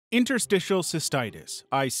Interstitial cystitis,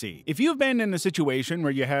 IC. If you've been in a situation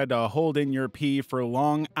where you had to hold in your pee for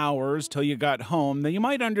long hours till you got home, then you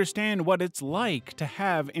might understand what it's like to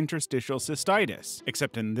have interstitial cystitis.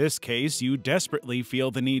 Except in this case, you desperately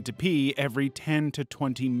feel the need to pee every 10 to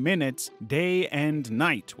 20 minutes, day and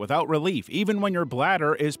night, without relief, even when your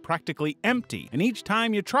bladder is practically empty. And each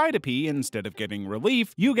time you try to pee, instead of getting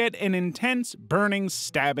relief, you get an intense, burning,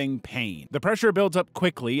 stabbing pain. The pressure builds up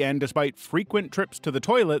quickly, and despite frequent trips to the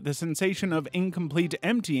toilet, the sensation of incomplete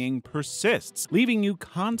emptying persists, leaving you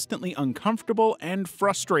constantly uncomfortable and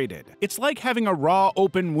frustrated. It's like having a raw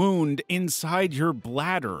open wound inside your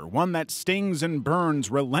bladder, one that stings and burns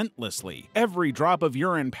relentlessly. Every drop of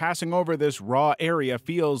urine passing over this raw area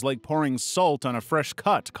feels like pouring salt on a fresh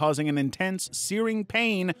cut, causing an intense, searing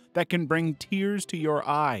pain that can bring tears to your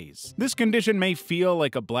eyes. This condition may feel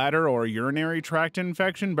like a bladder or urinary tract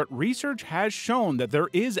infection, but research has shown that there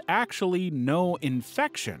is actually no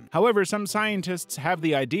infection. However, some scientists have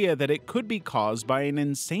the idea that it could be caused by an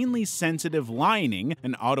insanely sensitive lining,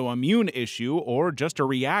 an autoimmune issue, or just a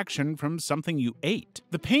reaction from something you ate.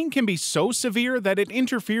 The pain can be so severe that it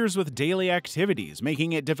interferes with daily activities,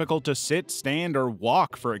 making it difficult to sit, stand, or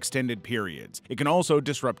walk for extended periods. It can also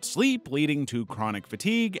disrupt sleep, leading to chronic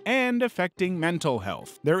fatigue and affecting mental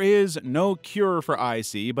health. There is no cure for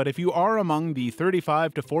IC, but if you are among the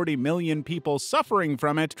 35 to 40 million people suffering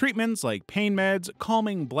from it, treatments like pain meds,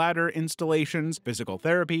 calming bladder installations, physical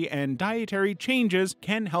therapy, and dietary changes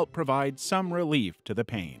can help provide some relief to the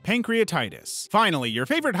pain. Pancreatitis. Finally, your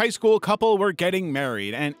favorite high school couple were getting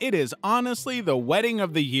married, and it is honestly the wedding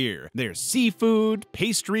of the year. There's seafood,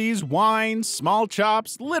 pastries, wine, small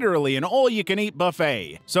chops, literally an all-you-can-eat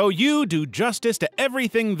buffet. So you do justice to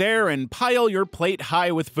everything there and pile your plate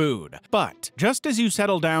high with food. But just as you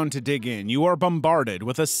settle down to dig in, you are bombarded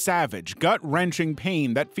with a savage, gut-wrenching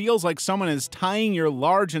pain that feels like someone is tying your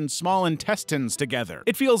large and small intestines together.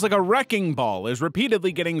 It feels like a wrecking ball is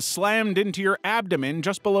repeatedly getting slammed into your abdomen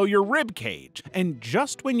just below your rib cage. And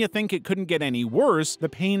just when you think it couldn't get any worse, the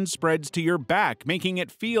pain spreads to your back, making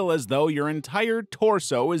it feel as though your entire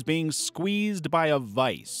torso is being squeezed by a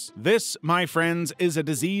vice. This, my friends, is a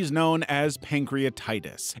disease known as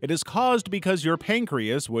pancreatitis. It is caused because your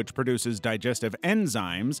pancreas, which produces digestive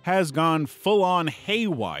enzymes, has gone full-on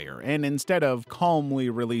haywire, and instead of calmly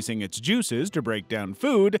releasing its juices to break down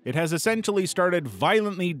food, it has essentially started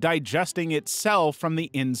violently digesting itself from the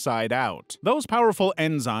inside out. Those powerful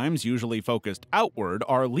enzymes, usually focused outward,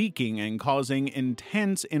 are leaking and causing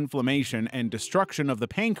intense inflammation and destruction of the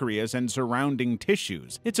pancreas and surrounding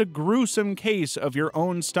tissues. It's a gruesome case of your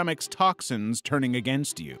own stomach's toxins turning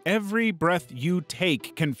against you. Every breath you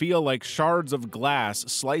take can feel like shards of glass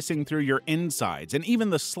slicing through your insides, and even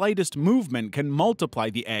the slightest movement can multiply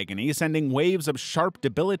the agony, sending waves of sharp,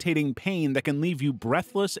 debilitating pain that can leave you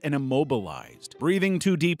breathless and immobilized. Breathing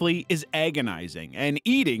too deeply is agonizing, and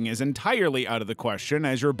eating is entirely out of the question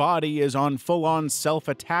as your body is on full-on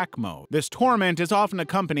self-attack mode. This torment is often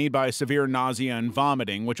accompanied by severe nausea and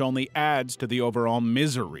vomiting, which only adds to the overall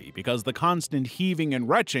misery, because the constant heaving and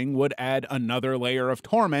retching would add another layer of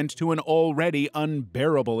torment to an already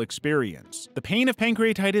unbearable experience. The pain of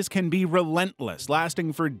pancreatitis can be relentless,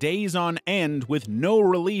 lasting for days on end with no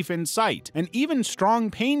relief in sight, and even strong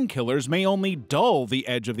painkillers may only dull the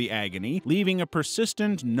edge of the agony, leaving a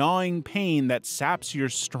persistent, gnawing pain that saps your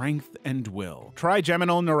strength and will.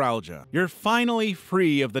 Trigeminal neuralgia. You're finally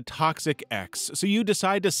free of the toxic X, so you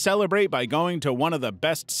decide to celebrate by going to one of the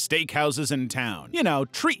best steakhouses in town. You know,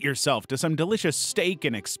 treat yourself to some delicious steak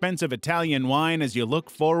and expensive Italian wine as you look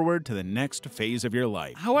forward to the next phase of your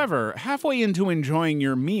life. However, halfway into enjoying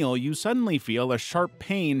your meal, you suddenly feel a sharp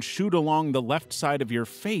pain shoot along the left side of your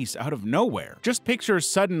face out of nowhere. Just picture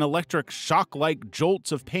sudden electric shock-like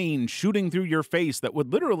jolts of pain shooting through your face that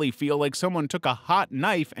would literally feel like someone took a hot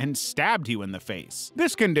knife and stabbed you in the face.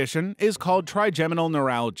 This condition is called trigeminal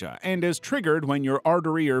neuralgia and is triggered when your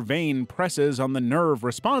artery or vein presses on the nerve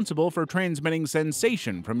responsible for transmitting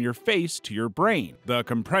sensation from your face to your brain. The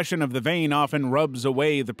compression of the vein often rubs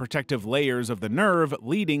away the protective layers of the nerve,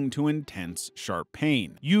 leading to intense, sharp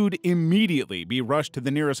pain. You'd immediately be rushed to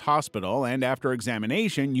the nearest hospital, and after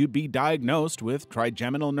examination, you'd be diagnosed with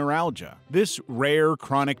trigeminal neuralgia. This rare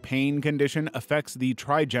chronic pain condition affects the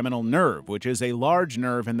trigeminal nerve, which is a large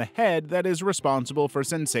nerve in the head that is responsible for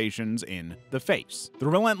sensations in the face. The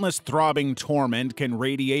relentless throbbing torment can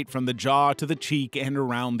radiate from the jaw to the cheek and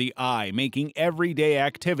around the eye, making everyday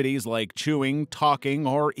activities like chewing, talking,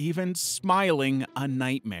 or even smiling a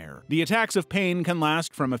nightmare. The attacks of pain can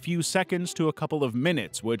last from a few seconds to a couple of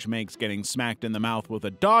minutes, which makes getting smacked in the mouth with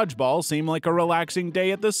a dodgeball seem like a relaxing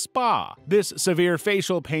day at the spa. This severe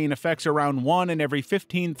facial pain affects around 1 1 in every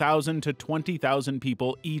 15,000 to 20,000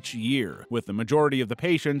 people each year, with the majority of the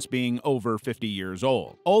patients being over 50 years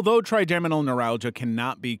old. Although trigeminal neuralgia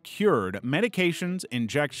cannot be cured, medications,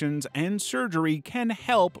 injections, and surgery can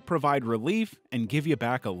help provide relief and give you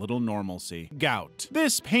back a little normalcy. Gout.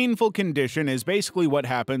 This painful condition is basically what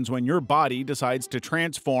happens when your body decides to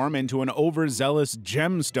transform into an overzealous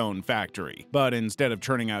gemstone factory. But instead of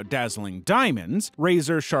churning out dazzling diamonds,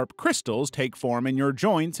 razor-sharp crystals take form in your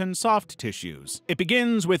joints and soft tissues. It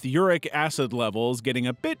begins with uric acid levels getting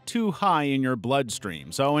a bit too high in your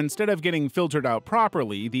bloodstream, so instead of getting filtered out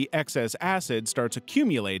properly, the excess acid starts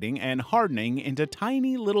accumulating and hardening into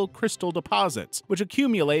tiny little crystal deposits, which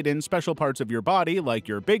accumulate in special parts of your body like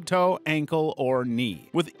your big toe, ankle, or knee.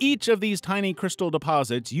 With each of these tiny crystal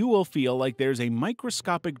deposits, you will feel like there's a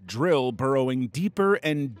microscopic drill burrowing deeper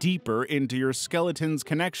and deeper into your skeleton's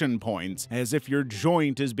connection points, as if your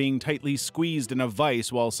joint is being tightly squeezed in a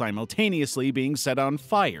vise while simultaneously being set on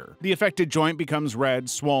fire. The affected joint becomes red,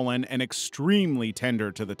 swollen, and extremely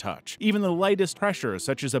tender to the touch. Even the lightest pressure,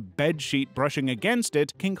 such as a bedsheet brushing against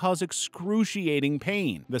it, can cause excruciating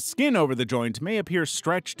pain. The skin over the joint may appear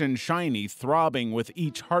stretched and shiny, throbbing with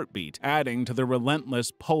each heartbeat, adding to the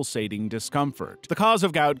relentless pulsating discomfort. The cause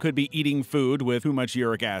of gout could be eating food with too much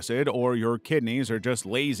uric acid, or your kidneys are just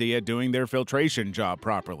lazy at doing their filtration job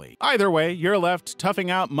properly. Either way, you're left toughing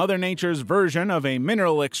out Mother Nature's version of a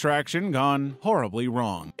mineral extraction gone horribly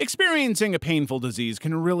wrong. Experiencing a painful disease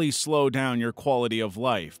can really slow down your quality of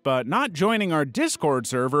life, but not joining our Discord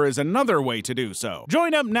server is another way to do so.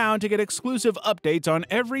 Join up now to get exclusive updates on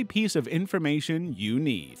every piece of information you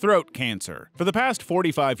need. Throat cancer. For the past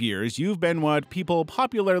 45 years, you've been what people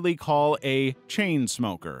popularly call a chain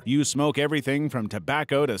smoker. You smoke everything from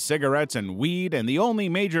tobacco to cigarettes and weed, and the only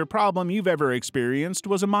major problem you've ever experienced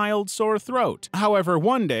was a mild sore throat. However,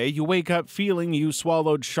 one day you wake up feeling you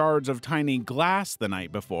swallowed shards of tiny glass the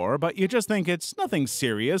night before, but you just think it's nothing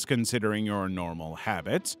serious considering your normal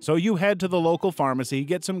habits. So you head to the local pharmacy,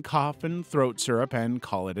 get some cough and throat syrup, and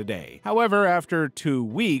call it a day. However, after 2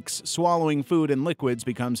 weeks, swallowing food and liquids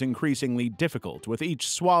becomes increasingly difficult, with each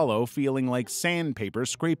swallow feeling like sandpaper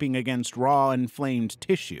scraping against raw, inflamed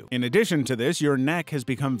tissue. In addition to this, your neck has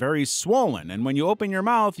become very swollen, and when you open your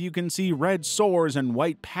mouth, you can see red sores and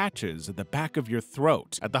white patches at the back of your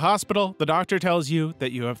throat. At the hospital, the doctor tells you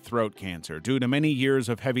that you have throat cancer due to many years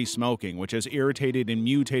of heavy smoking, which has irritated and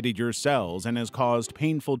mutated your cells and has caused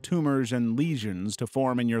painful tumors and lesions to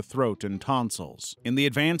form in your throat and tonsils. In the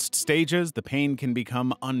advanced stages, the pain can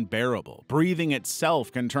become unbearable. Breathing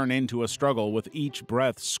itself can turn into a struggle, with each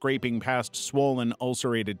breath scraping past swollen,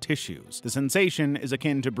 ulcerated tissues. The sensation is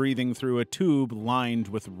akin to breathing through a tube lined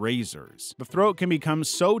with razors. The throat can become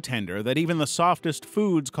so tender that even the softest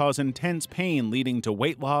foods cause intense pain, leading to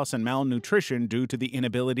weight loss and malnutrition due to the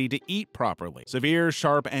inability to eat properly. Severe,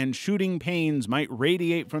 sharp, and shooting pains might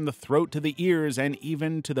radiate from the throat to the ears and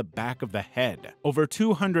even to the back of the head. Over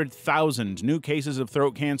 200,000 new cases of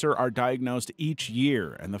throat cancer are diagnosed each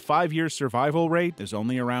year, and the 5-year survival rate is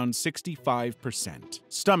only around 65%.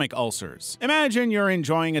 Stomach ulcers. Imagine you're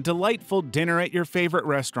enjoying a delightful dinner at your favorite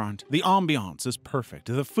restaurant. The ambiance is perfect,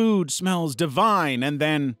 the food smells divine, and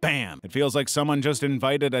then, bam! It feels like someone just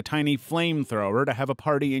invited a tiny flamethrower to have a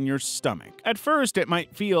party in your stomach. At first, it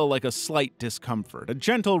might feel like a slight discomfort, a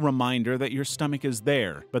gentle reminder that your stomach is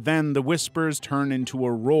there, but then the whispers turn into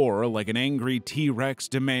a roar like an angry T-Rex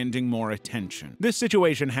demanding more attention. This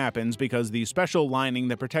situation happens because the special lining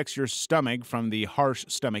that protects your stomach from the harsh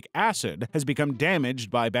stomach acid has become damaged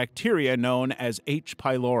by bacteria known as H.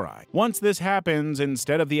 pylori. Once this happens,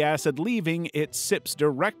 instead of the acid leaving, it sips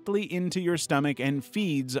directly into your stomach and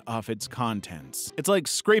feeds off its contents. It's like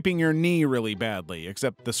scraping your knee really badly,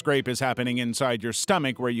 except the scrape is happening inside your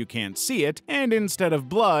stomach where you can't see it, and instead of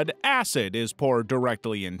blood, acid is poured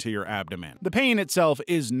directly into your abdomen. The pain itself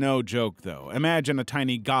is no joke though. Imagine a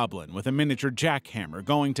tiny goblin with a miniature jackhammer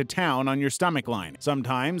going to town on your stomach line.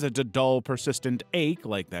 Sometimes it's a dull, persistent ache,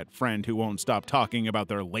 like that friend who won't stop talking about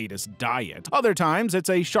their latest diet. Other times it's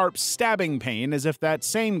a sharp stabbing pain, as if that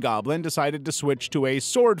same goblin decided to switch to a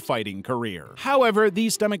sword fighting career. However,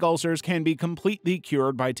 these stomach ulcers can be completely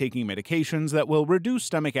cured by taking medications that will reduce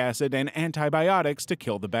stomach acid and antibiotics to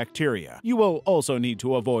kill the bacteria. You will also need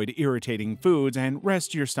to avoid irritating foods and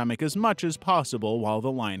rest your stomach as much as possible while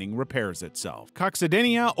the lining repairs itself.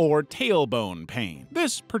 Coxidia, or tailbone pain.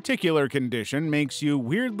 This particular condition makes you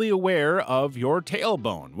weirdly aware of your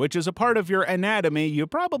tailbone, which is a part of your anatomy you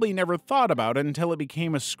probably never thought about until it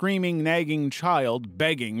became a screaming, nagging child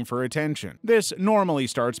begging for attention. This normally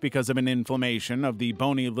starts because of an inflammation of the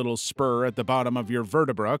bony little spur at the bottom of your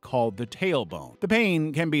vertebra called the tailbone. The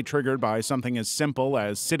pain can be triggered by something as simple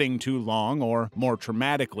as sitting too long, or more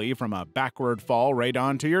traumatically from a backward fall right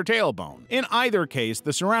onto your tailbone. In either case,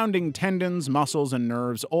 the surrounding tendons, muscles, and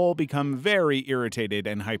nerves all become very irritated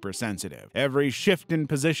and hypersensitive. Every shift in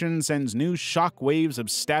position sends new shock waves of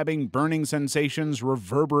stabbing, burning sensations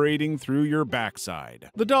reverberating through your backside.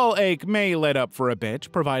 The dull ache may let up for a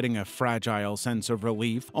bit, providing a fragile sense of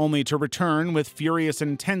relief, only to return with furious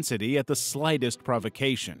intensity at the slightest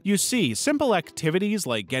provocation. You see, simple activities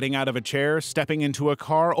like getting out of a chair, stepping into a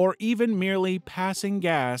car, or even merely passing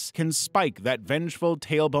gas can spike that vengeful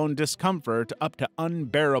tailbone discomfort up to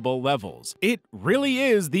unbearable levels. It really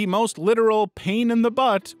is the most literal pain in the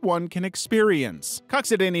butt one can experience.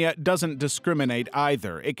 Coxidia doesn't discriminate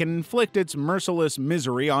either. It can inflict its merciless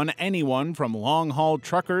misery on anyone from long-haul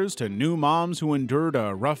truckers to new moms who endured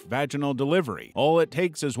a rough vaginal delivery. All it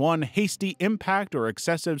takes is one hasty impact or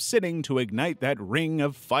excessive sitting to ignite that ring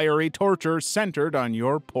of fiery torture centered on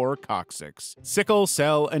your poor coccyx. Sickle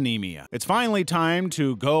cell anemia. It's finally time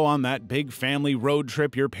to go on that big family road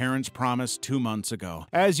trip your parents promised 2 months ago.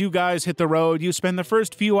 As you guys hit the road, you spend the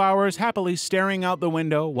first few hours happily staring out the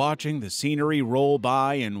window, watching the scenery roll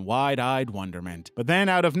by in wide-eyed wonderment. But then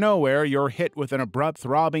out of nowhere, you're hit with an abrupt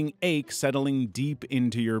throbbing ache settling deep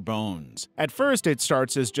into your bones. At first, it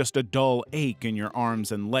starts as just a dull ache in your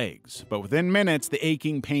arms and legs, but within minutes, the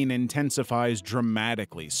aching pain intensifies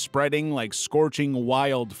dramatically, spreading like scorching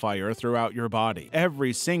wildfire throughout your body.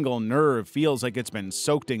 Every single nerve feels like it's been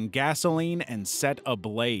soaked in gasoline and set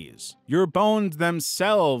ablaze. Your bones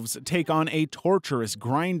themselves take on a torturous,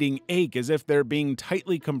 grinding ache as if they're being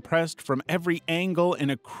tightly compressed from every angle in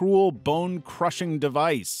a cruel, bone-crushing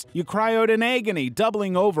device. You cry out in agony,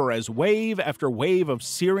 doubling over as wave after wave of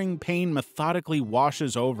searing pain methodically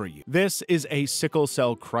washes over you. This is a sickle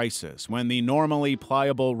cell crisis, when the normally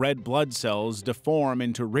pliable red blood cells deform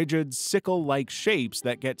into rigid, sickle-like shapes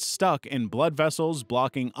that get stuck in blood vessels,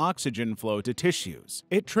 blocking oxygen flow to tissues.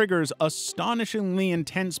 It triggers astonishingly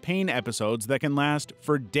intense pain episodes that can last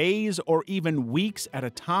for days or even weeks at a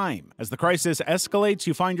time. As the crisis escalates,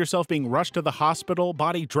 you find yourself being rushed to the hospital,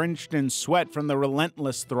 body drenched in sweat from the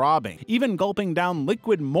relentless throbbing. Even gulping down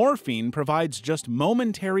liquid morphine provides just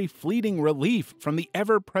momentary fleeting relief from the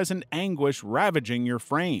ever-present anguish ravaging your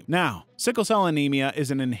frame. Now, sickle cell anemia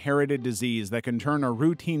is an inherited disease that can turn a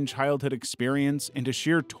routine childhood experience into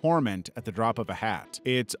sheer torment at the drop of a hat.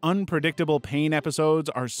 Its unpredictable pain episodes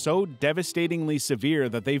are so devastatingly severe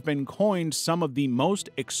that they've been coined some of the most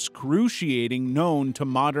excruciating known to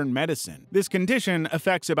modern medicine. This condition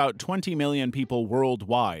affects about 20 million people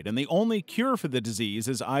worldwide, and the only cure for the disease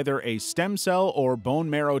is either a stem cell or bone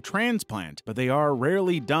marrow transplant, but they are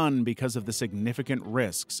rarely done because of the significant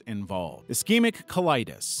risks involved. Ischemic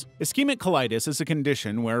colitis. Ischemic colitis is a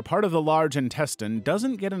condition where part of the large intestine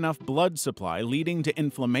doesn't get enough blood supply, leading to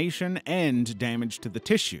inflammation and damage to the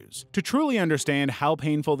tissues. To truly understand how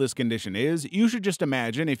painful this condition is, you should just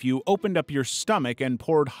imagine if you opened up your stomach and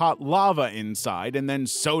poured hot lava inside and then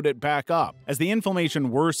sewed it back up. As the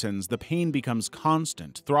inflammation worsens, the pain becomes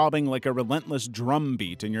constant, throbbing like a relentless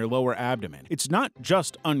drumbeat in your lower abdomen. It's not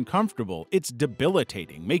just uncomfortable, it's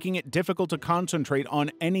debilitating, making it difficult to concentrate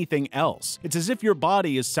on anything else. It's as if your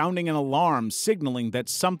body is sounding an alarm, signaling that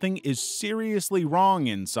something is seriously wrong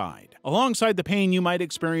inside. Alongside the pain, you might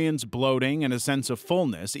experience bloating and a sense of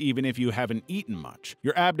fullness, even if you haven't eaten much.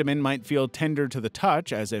 Your abdomen might feel tender to the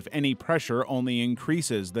touch, as if any pressure only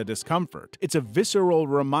increases the discomfort. It's a visceral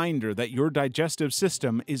reminder that your digestive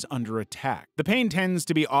system is under attack. The pain tends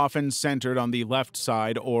to be often centered on the left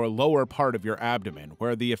side or lower part of your abdomen,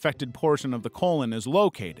 where the affected portion of the colon is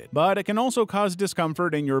located, but it can also cause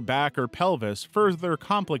discomfort in your back or pelvis, further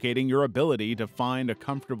complicating your ability to find a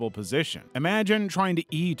comfortable position. Imagine trying to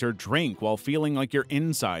eat or drink while feeling like your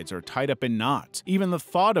insides are tied up in knots. Even the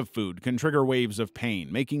thought of food can trigger waves of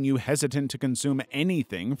pain, making you hesitant to consume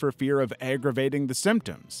anything for fear of aggravating the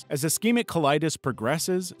symptoms. As ischemic colitis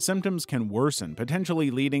progresses, symptoms can worsen, potentially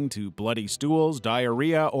leading to bloody stools,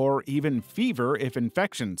 diarrhea, or even fever if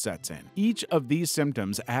infection sets in. Each of these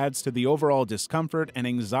symptoms adds to the overall discomfort and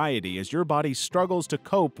anxiety as your body struggles to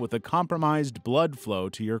cope with a compromised blood flow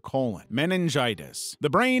to your colon. Meningitis. The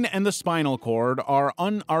brain and the spinal cord are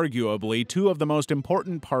unarguably two of the most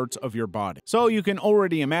important parts of your body, so you can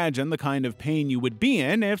already imagine the kind of pain you would be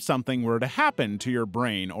in if something were to happen to your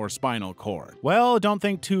brain or spinal cord. Well, don't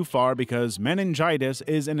think too far, because meningitis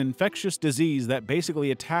is an infectious disease that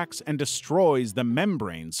basically attacks and destroys the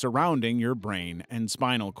membranes surrounding your brain and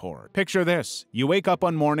spinal cord. Picture this: you wake up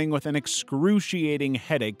one morning with an excruciating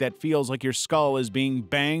headache that feels like your skull is being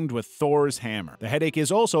banged with Thor's hammer. The headache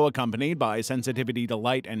is also also accompanied by sensitivity to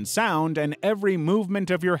light and sound, and every movement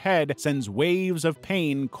of your head sends waves of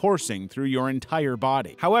pain coursing through your entire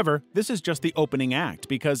body. However, this is just the opening act,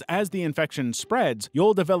 because as the infection spreads,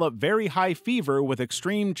 you'll develop very high fever with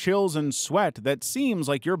extreme chills and sweat that seems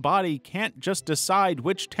like your body can't just decide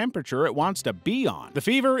which temperature it wants to be on. The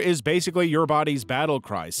fever is basically your body's battle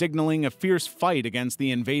cry, signaling a fierce fight against the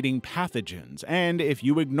invading pathogens, and if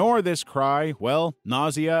you ignore this cry, well,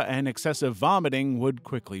 nausea and excessive vomiting would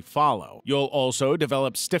quickly follow. You'll also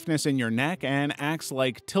develop stiffness in your neck, and acts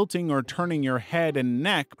like tilting or turning your head and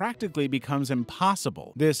neck practically becomes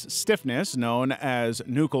impossible. This stiffness, known as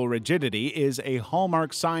nuchal rigidity, is a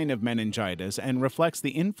hallmark sign of meningitis and reflects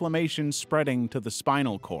the inflammation spreading to the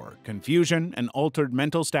spinal cord. Confusion and altered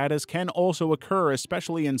mental status can also occur,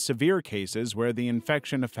 especially in severe cases where the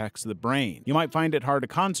infection affects the brain. You might find it hard to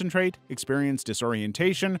concentrate, experience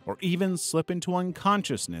disorientation, or even slip into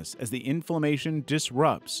unconsciousness as the inflammation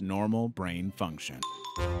disrupts normal brain function.